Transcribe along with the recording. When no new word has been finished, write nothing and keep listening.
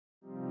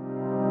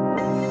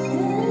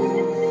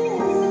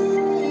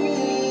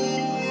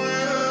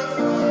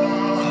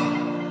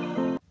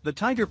The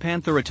tiger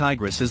Panthera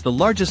tigris is the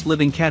largest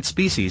living cat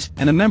species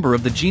and a member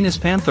of the genus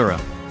Panthera.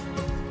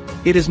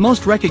 It is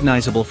most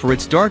recognizable for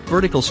its dark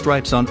vertical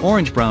stripes on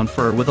orange-brown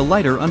fur with a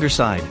lighter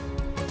underside.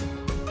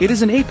 It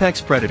is an apex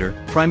predator,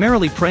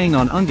 primarily preying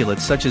on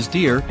ungulates such as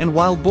deer and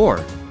wild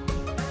boar.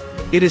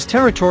 It is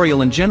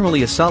territorial and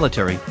generally a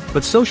solitary,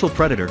 but social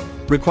predator,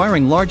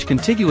 requiring large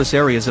contiguous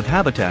areas of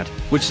habitat,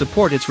 which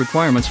support its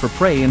requirements for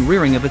prey and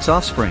rearing of its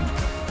offspring.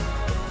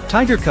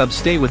 Tiger cubs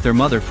stay with their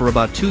mother for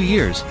about 2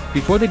 years,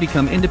 before they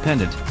become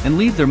independent, and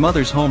leave their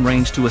mother's home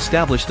range to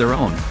establish their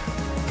own.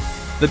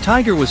 The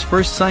tiger was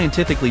first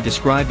scientifically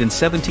described in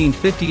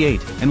 1758,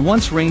 and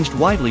once ranged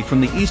widely from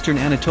the Eastern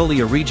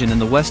Anatolia region in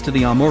the west to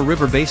the Amur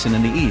River basin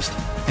in the east,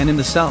 and in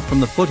the south from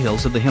the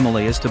foothills of the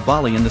Himalayas to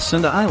Bali and the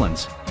Sunda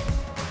Islands.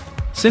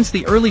 Since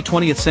the early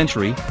 20th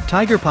century,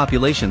 tiger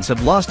populations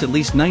have lost at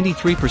least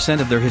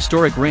 93% of their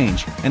historic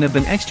range, and have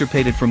been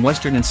extirpated from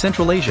Western and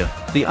Central Asia,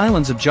 the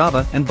islands of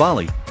Java and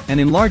Bali, and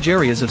in large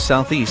areas of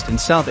Southeast and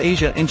South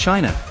Asia and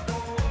China.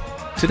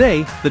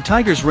 Today, the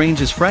tiger's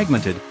range is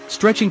fragmented,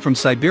 stretching from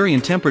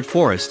Siberian temperate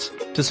forests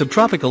to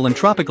subtropical and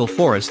tropical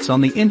forests on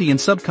the Indian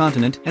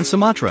subcontinent and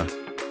Sumatra.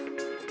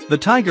 The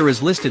tiger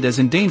is listed as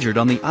endangered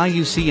on the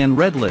IUCN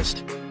Red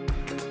List.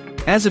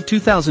 As of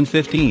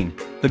 2015,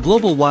 the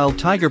global wild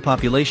tiger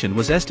population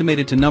was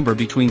estimated to number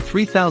between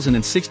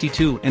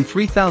 3,062 and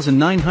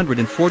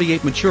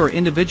 3,948 mature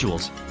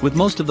individuals, with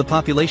most of the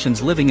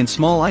populations living in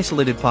small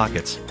isolated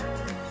pockets.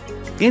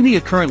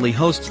 India currently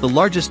hosts the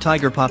largest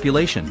tiger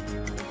population.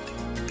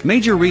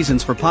 Major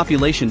reasons for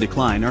population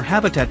decline are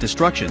habitat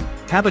destruction,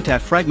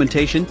 habitat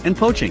fragmentation, and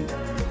poaching.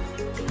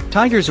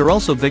 Tigers are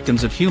also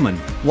victims of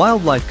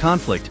human-wildlife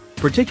conflict,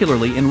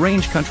 particularly in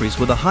range countries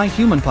with a high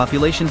human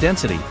population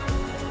density.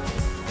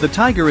 The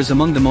tiger is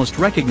among the most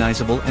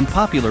recognizable and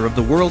popular of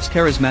the world's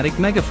charismatic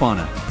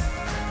megafauna.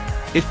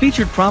 It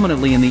featured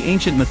prominently in the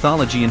ancient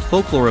mythology and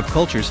folklore of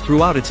cultures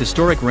throughout its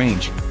historic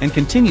range, and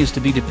continues to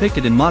be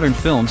depicted in modern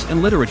films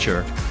and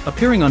literature,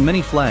 appearing on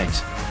many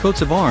flags,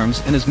 coats of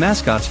arms, and as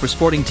mascots for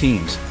sporting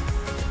teams.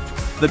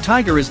 The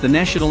tiger is the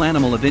national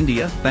animal of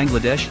India,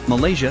 Bangladesh,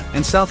 Malaysia,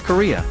 and South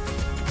Korea.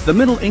 The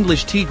Middle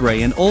English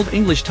tigre and Old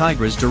English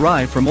tigris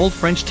derive from Old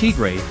French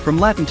tigre, from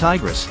Latin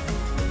tigris.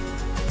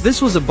 This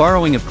was a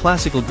borrowing of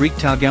classical Greek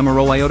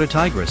taugameroiota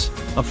tigris,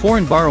 a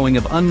foreign borrowing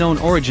of unknown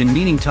origin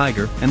meaning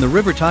tiger, and the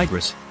river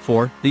Tigris,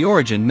 for the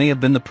origin may have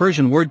been the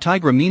Persian word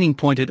tigra meaning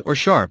pointed or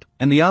sharp,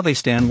 and the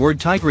Avestan word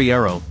tigri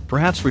arrow,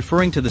 perhaps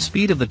referring to the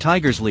speed of the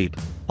tiger's leap,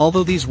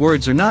 although these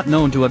words are not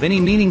known to have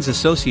any meanings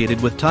associated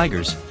with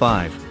tigers.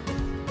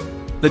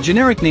 5. The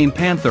generic name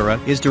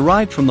Panthera is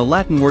derived from the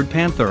Latin word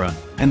panthera,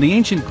 and the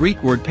ancient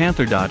Greek word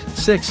panther.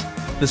 6.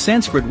 The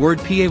Sanskrit word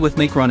pa with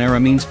macron era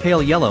means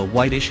pale yellow,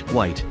 whitish,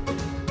 white.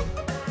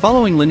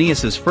 Following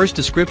Linnaeus's first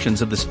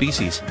descriptions of the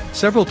species,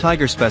 several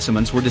tiger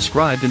specimens were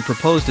described and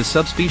proposed as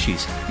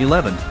subspecies.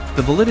 11.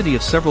 The validity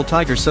of several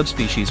tiger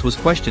subspecies was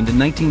questioned in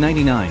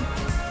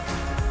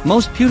 1999.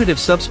 Most putative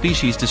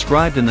subspecies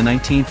described in the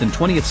 19th and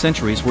 20th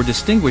centuries were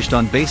distinguished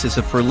on basis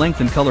of fur length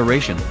and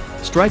coloration,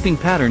 striping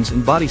patterns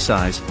and body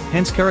size,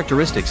 hence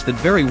characteristics that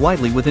vary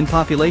widely within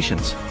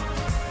populations.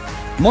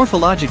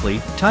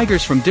 Morphologically,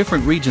 tigers from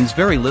different regions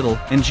vary little,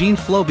 and gene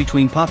flow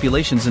between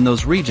populations in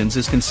those regions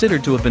is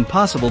considered to have been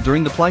possible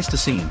during the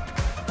Pleistocene.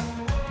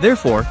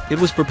 Therefore, it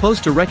was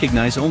proposed to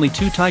recognize only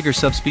 2 tiger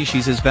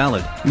subspecies as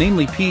valid,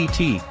 namely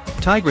Pet.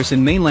 tigris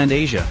in mainland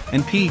Asia,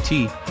 and Pet.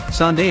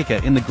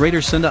 sondaica in the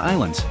Greater Sunda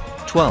Islands.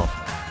 12.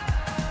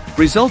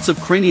 Results of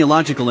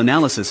craniological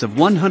analysis of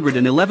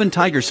 111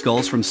 tiger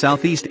skulls from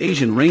Southeast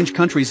Asian range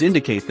countries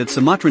indicate that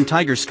Sumatran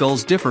tiger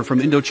skulls differ from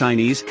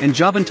Indochinese and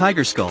Javan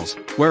tiger skulls,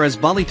 whereas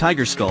Bali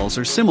tiger skulls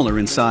are similar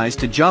in size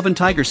to Javan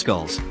tiger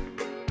skulls.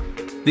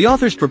 The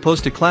authors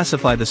proposed to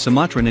classify the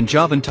Sumatran and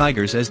Javan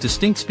tigers as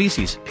distinct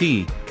species,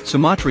 P.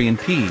 sumatri and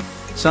P.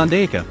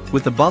 sondaica,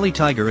 with the Bali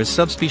tiger as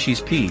subspecies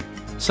P.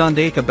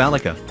 sondaica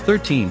balica.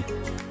 13.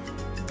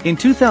 In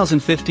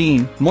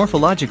 2015,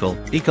 morphological,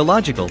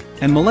 ecological,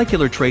 and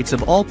molecular traits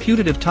of all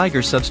putative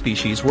tiger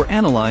subspecies were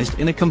analyzed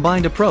in a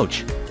combined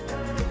approach.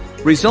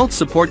 Results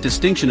support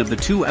distinction of the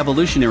 2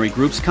 evolutionary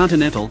groups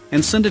continental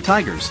and Sunda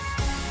tigers.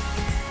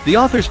 The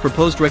authors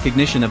proposed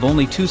recognition of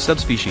only 2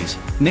 subspecies,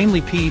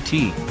 namely Pet.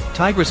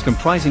 tigris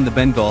comprising the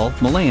Bengal,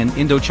 Malayan,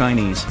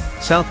 Indochinese,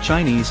 South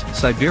Chinese,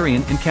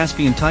 Siberian and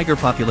Caspian tiger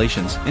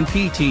populations, and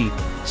Pet.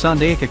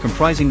 sondaica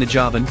comprising the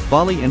Javan,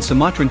 Bali and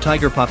Sumatran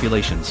tiger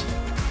populations.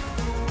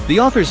 The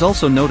authors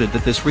also noted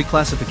that this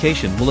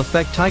reclassification will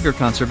affect tiger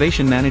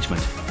conservation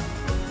management.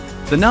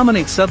 The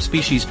nominate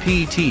subspecies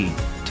Pet.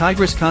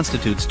 tigris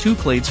constitutes 2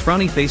 clades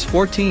frowny face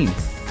 14.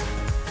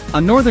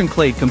 A northern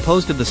clade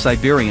composed of the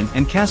Siberian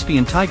and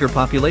Caspian tiger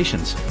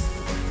populations.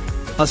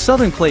 A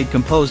southern clade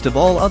composed of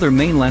all other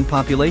mainland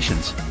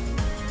populations.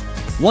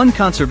 One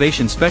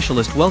conservation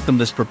specialist welcomed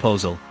this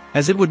proposal,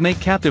 as it would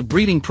make captive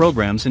breeding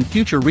programs and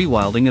future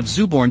rewilding of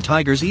zoo-born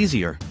tigers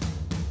easier.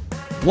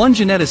 One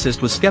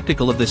geneticist was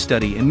skeptical of this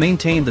study and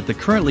maintained that the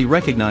currently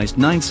recognized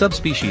 9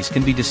 subspecies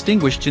can be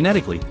distinguished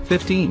genetically.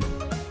 15.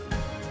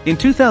 In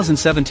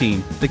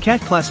 2017, the Cat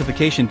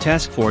Classification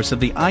Task Force of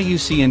the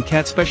IUCN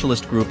Cat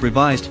Specialist Group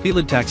revised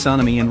felid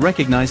taxonomy and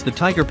recognized the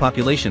tiger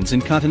populations in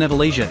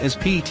continental Asia as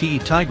Pet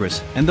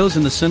tigris and those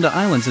in the Sunda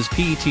Islands as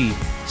Pet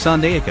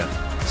sondaica.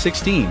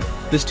 16.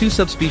 This two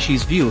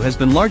subspecies view has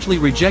been largely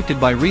rejected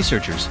by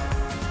researchers.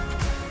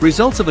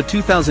 Results of a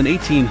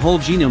 2018 whole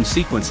genome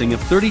sequencing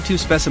of 32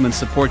 specimens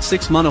support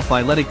 6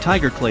 monophyletic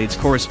tiger clades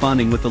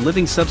corresponding with the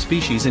living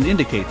subspecies and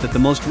indicate that the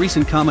most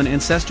recent common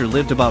ancestor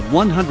lived about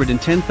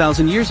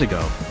 110,000 years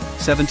ago.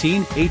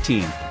 17,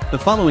 18. The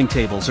following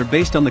tables are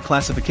based on the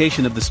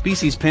classification of the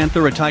species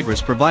Panthera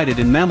tigris provided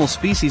in Mammal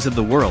Species of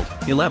the World.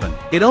 11.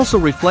 It also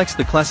reflects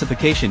the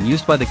classification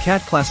used by the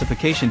Cat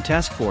Classification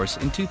Task Force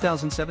in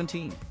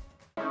 2017.